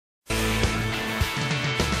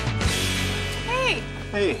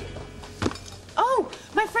Hey. Oh,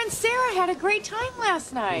 my friend Sarah had a great time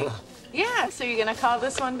last night. Yeah, so you're gonna call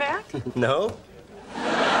this one back? No? But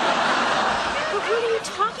what are you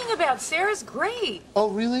talking about? Sarah's great. Oh,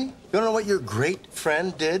 really? You don't know what your great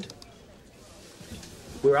friend did?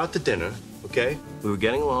 We were out to dinner, okay? We were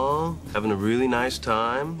getting along, having a really nice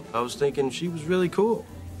time. I was thinking she was really cool.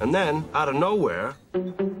 And then, out of nowhere...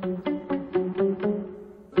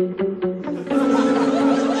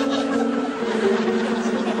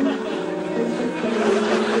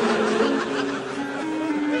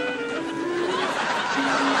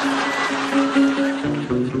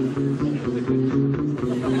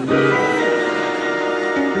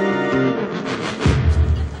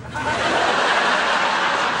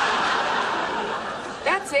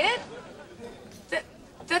 That's it?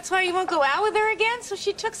 That's why you won't go out with her again? So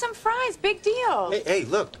she took some fries. Big deal. Hey,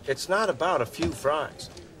 look, it's not about a few fries.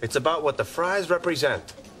 It's about what the fries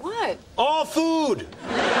represent. What? All food!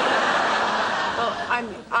 Well,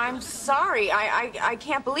 I'm sorry. I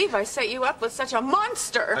can't believe I set you up with such a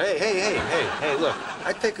monster. Hey, look,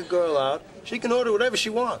 I take a girl out. She can order whatever she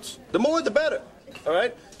wants. The more, the better. All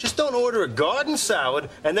right? Just don't order a garden salad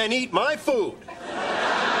and then eat my food.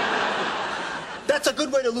 That's a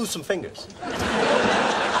good way to lose some fingers.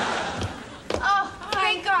 Oh,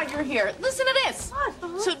 thank God you're here. Listen to this.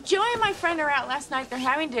 So Joey and my friend are out last night. They're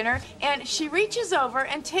having dinner, and she reaches over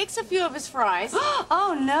and takes a few of his fries.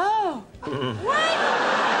 Oh, no. What?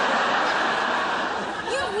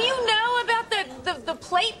 You know about the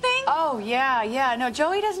plate thing? Oh, yeah. No,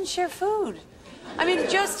 Joey doesn't share food. I mean,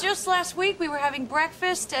 just last week we were having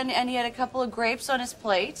breakfast, and he had a couple of grapes on his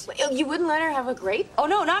plate. You wouldn't let her have a grape? Oh,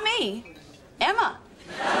 no, not me. Emma.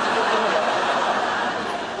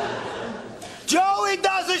 Joey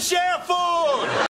doesn't share food!